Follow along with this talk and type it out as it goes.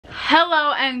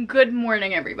Hello and good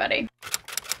morning, everybody.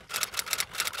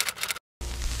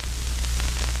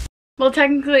 Well,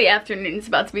 technically afternoon. It's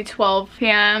about to be 12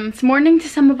 p.m. It's morning to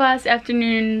some of us,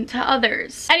 afternoon to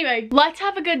others. Anyway, let's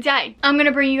have a good day. I'm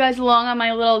gonna bring you guys along on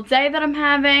my little day that I'm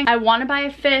having. I want to buy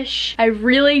a fish. I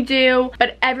really do.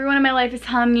 But everyone in my life is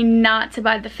telling me not to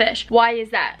buy the fish. Why is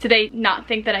that? Do they not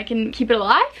think that I can keep it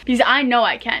alive? Because I know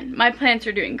I can. My plants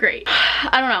are doing great.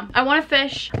 I don't know. I want to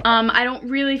fish. I don't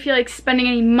really feel like spending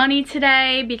any money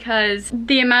today because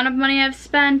the amount of money I've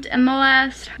spent in the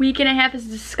last week and a half is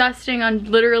disgusting on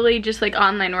literally just like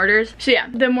online orders. So yeah,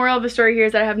 the moral of the story here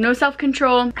is that I have no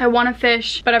self-control. I want to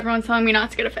fish, but everyone's telling me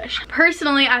not to get a fish.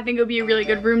 Personally, I think it would be a really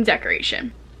good room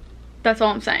decoration. That's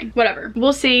all I'm saying. Whatever.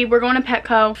 We'll see. We're going to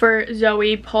Petco for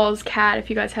Zoe, Paul's cat.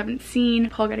 If you guys haven't seen,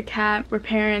 Paul got a cat. We're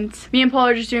parents. Me and Paul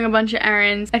are just doing a bunch of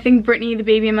errands. I think Brittany, the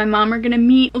baby, and my mom are gonna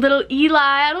meet little Eli.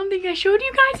 I don't think I showed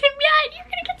you guys him yet. You're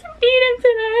gonna get to meet him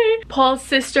today. Paul's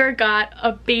sister got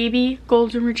a baby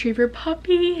golden retriever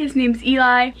puppy. His name's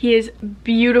Eli. He is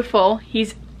beautiful.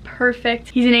 He's perfect.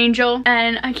 He's an angel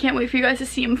and I can't wait for you guys to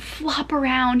see him flop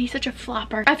around. He's such a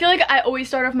flopper. I feel like I always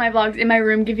start off my vlogs in my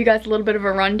room, give you guys a little bit of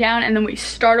a rundown, and then we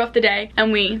start off the day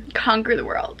and we conquer the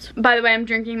world. By the way, I'm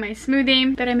drinking my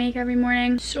smoothie that I make every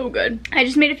morning. So good. I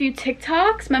just made a few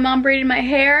TikToks. My mom braided my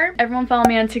hair. Everyone follow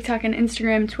me on TikTok and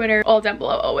Instagram, Twitter, all down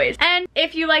below always. And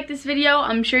if you like this video,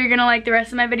 I'm sure you're gonna like the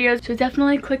rest of my videos, so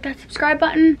definitely click that subscribe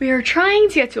button. We are trying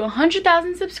to get to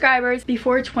 100,000 subscribers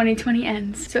before 2020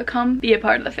 ends, so come be a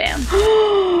part of the fam.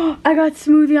 I got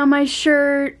smoothie on my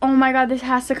shirt. Oh my god, this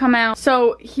has to come out.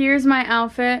 So here's my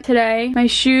outfit today. My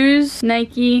shoes,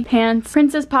 Nike, pants,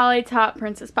 Princess Polly top,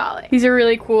 Princess Polly. These are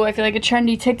really cool. I feel like a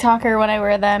trendy TikToker when I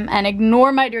wear them, and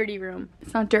ignore my dirty room.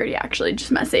 It's not dirty actually,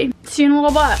 just messy. See you in a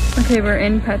little bit. Okay, we're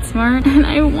in PetSmart and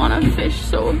I want a fish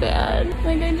so bad.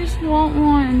 Like, I just want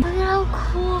one. Look at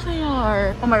how cool they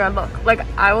are. Oh my god, look. Like,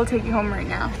 I will take you home right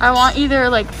now. I want either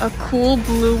like a cool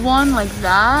blue one like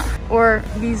that, or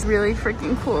these really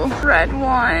freaking cool red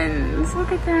ones.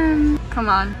 Look at them. Come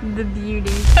on, the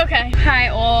beauty. Okay, hi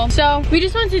all. So we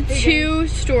just went to two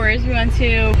stores. We went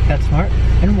to PetSmart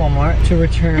and Walmart to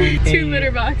return two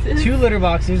litter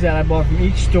boxes that I bought from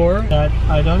each store that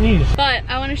I don't need. But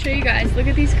I want to show you guys. Look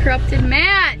at these corrupted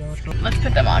mats. Let's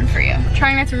put them on for you. I'm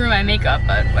trying not to ruin my makeup,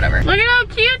 but whatever. Look at how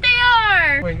cute they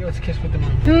are. Wait, let's kiss with them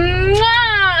on.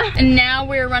 Mwah! And now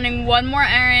we're running one more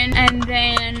errand, and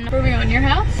then where are we going? Your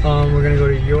house? We're gonna go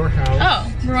to your house.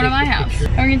 Oh, we're going to my house.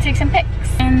 And we're gonna take some pics.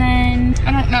 And then,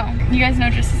 I don't know. You guys know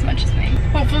just as much as me.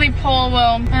 Hopefully Paul will,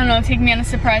 I don't know, take me on a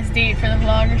surprise date for the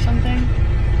vlog or something.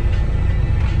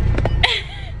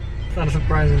 It's not a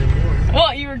surprise anymore.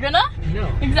 What, you were gonna?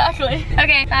 No. Exactly.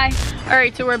 Okay, bye. All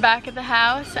right, so we're back at the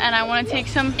house and I want to take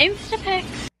some Insta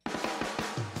pics.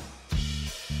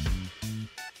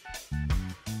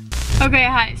 Okay,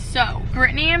 hi, so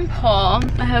Brittany and Paul,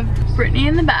 I have Brittany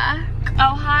in the back.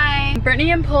 Oh, hi.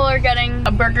 Brittany and Paul are getting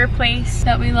a burger place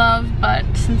that we love, but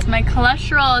since my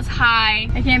cholesterol is high,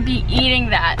 I can't be eating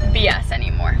that BS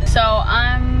anymore. So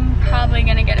I'm probably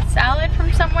gonna get a salad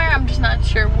from somewhere. I'm just not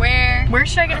sure where. Where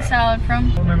should I get a salad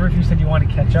from? Remember if you said you wanted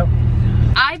ketchup?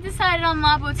 I decided on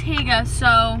La Bottega,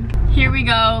 so here we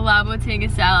go, La Bottega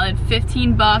salad.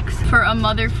 15 bucks for a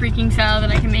mother freaking salad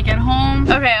that I can make at home.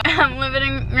 Okay, I'm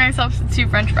limiting myself to 2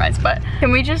 french fries, but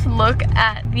can we just look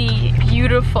at the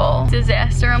beautiful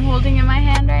disaster I'm holding in my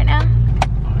hand right now?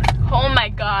 Oh my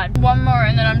god. One more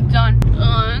and then I'm done.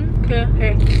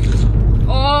 Okay.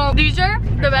 Oh, these are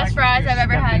the best fries I've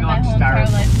ever had in my whole entire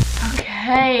life.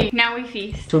 Okay, now we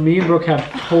feast. So me and Brooke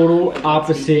have total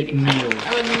opposite meals.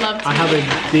 I would love to. I have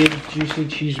a big juicy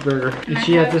cheeseburger and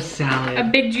she has a salad. A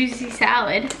big juicy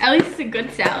salad. At least it's a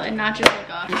good salad, not just like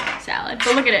a salad.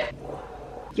 But look at it.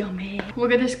 Yummy.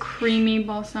 Look at this creamy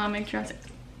balsamic dressing.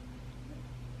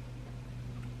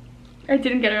 I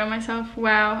didn't get it on myself.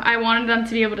 Wow. I wanted them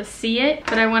to be able to see it,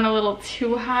 but I went a little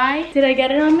too high. Did I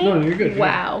get it on me? No, you're good.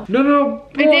 Wow. No.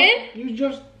 I did? You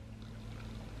just...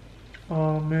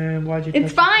 Oh man, why'd you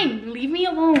It's fine. Leave me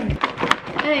alone.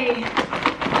 Hey.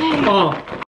 Oh,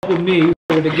 with me,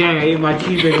 with the gang, I ate my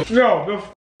cheeseburger. No, the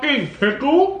fucking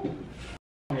pickle?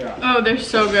 Yeah. Oh, they're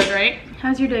so good, right?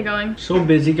 How's your day going? So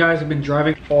busy, guys. I've been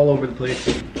driving all over the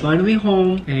place. Finally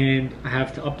home, and I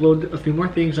have to upload a few more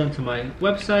things onto my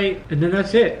website, and then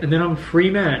that's it. And then I'm free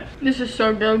man. This is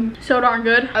so good. So darn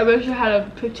good. I wish I had a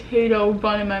potato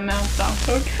bun in my mouth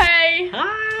though. Okay.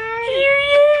 Hi. Here he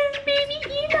is, baby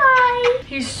Eli.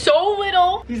 He's so little.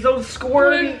 Oh, he's so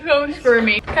squirmy. So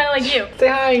squirmy. Kind of like you. Say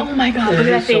hi. Oh my god, look at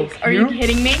that So face. Are you cute.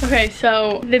 kidding me? Okay,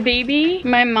 so the baby,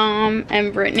 my mom,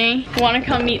 and Brittany want to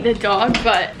come meet the dog,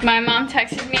 but my mom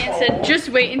texted me and said, just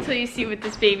wait until you see what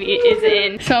this baby is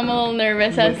in. So I'm a little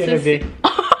nervous as to see.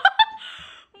 What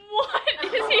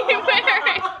is he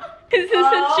wearing? Is this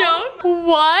a joke?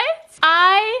 What?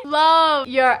 I love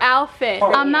your outfit.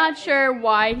 I'm not sure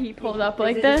why he pulled up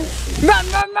like this. Run,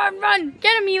 run, run, run.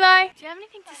 Get him, Eli. Do you have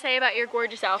anything to say about your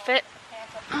gorgeous outfit?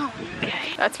 Oh,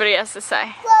 okay. That's what he has to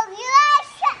say.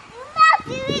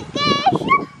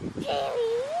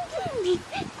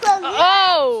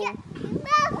 Oh!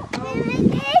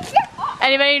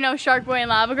 Anybody know Shark Boy and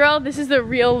Lava Girl? This is the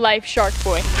real life Shark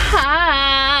Boy.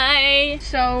 Hi!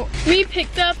 So, we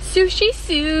picked up Sushi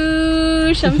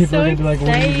Sush. I'm so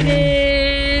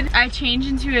excited. I changed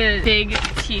into a big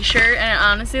t-shirt and it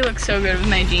honestly looks so good with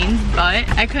my jeans, but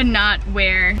I could not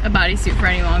wear a bodysuit for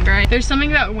any longer. There's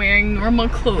something about wearing normal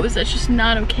clothes that's just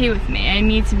not okay with me. I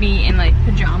need to be in like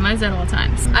pajamas at all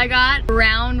times. I got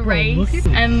brown rice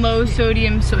and low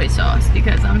sodium soy sauce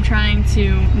because I'm trying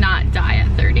to not die at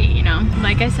 30, you know?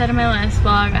 Like I said in my last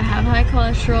vlog, I have high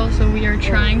cholesterol, so we are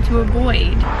trying to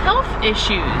avoid health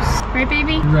issues. Right,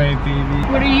 baby? Right,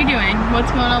 baby. What are you doing?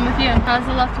 What's going on with you? How's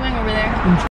the left wing over there?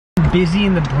 I'm busy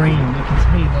in the brain, I can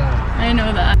tell you that. I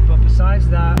know that. But besides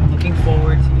that, I'm looking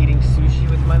forward to eating sushi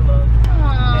with my love.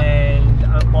 Aww. And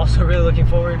I'm also really looking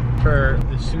forward for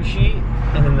the sushi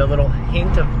and then the little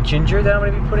hint of ginger that I'm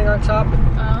going to be putting on top.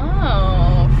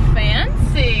 Oh,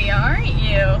 fancy, aren't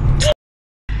you?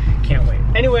 Can't wait.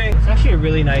 Anyway, it's actually a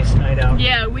really nice night out.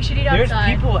 Yeah, we should eat There's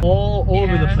outside. people all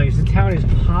over the place. The town is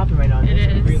popping right now. It There's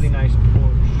a is. really nice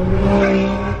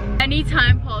Porsche.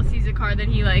 Anytime Paul sees a car that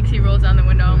he likes, he rolls down the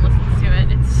window and listens to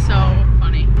it. It's so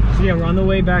funny. So yeah, we're on the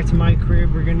way back to my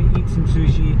crib. We're gonna eat some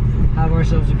sushi, have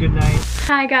ourselves a good night.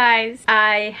 Hi guys,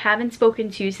 I haven't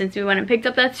spoken to you since we went and picked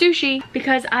up that sushi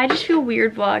because I just feel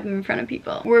weird vlogging in front of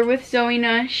people. We're with Zoe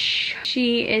Nush.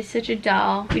 She is such a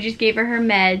doll. We just gave her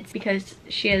meds because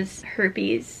she has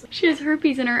herpes. She has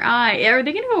herpes in her eye. Are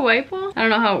they gonna have a wipe wall? I don't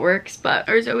know how it works, but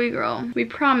our Zoe girl, we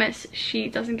promise she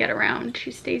doesn't get around.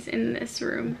 She stays in this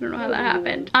room. I don't know how that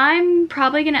happened. I'm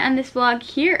probably gonna end this vlog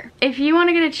here. If you want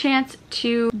to get a chance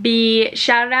to be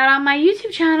shouted out on my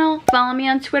YouTube channel, follow me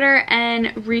on Twitter and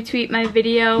retweet my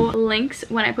video links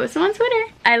when I post them on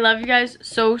Twitter. I love you guys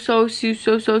so super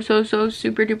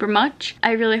duper much.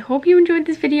 I really hope you enjoyed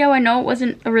this video. I know it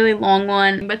wasn't a really long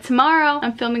one, but tomorrow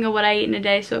I'm filming a what I eat in a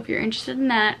day, so if you're interested in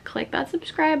that, click that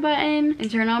subscribe button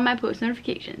and turn on my post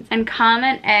notifications and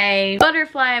comment a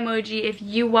butterfly emoji if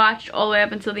you watched all the way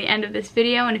up until the end of this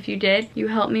video, and if you did, you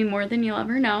helped me more than you'll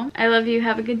ever know. I love you.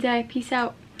 Have a good day. Peace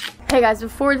out. Hey guys,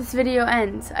 before this video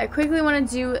ends, I quickly want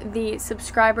to do the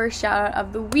subscriber shout out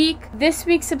of the week. This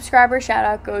week's subscriber shout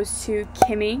out goes to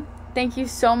Kimmy. Thank you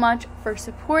so much for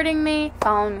supporting me,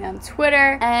 following me on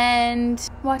Twitter, and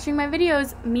watching my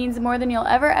videos means more than you'll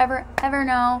ever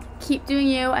know. Keep doing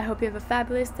you. I hope you have a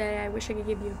fabulous day. I wish I could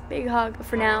give you a big hug, but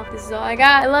for now, this is all I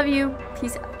got. I love you.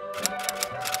 Peace out.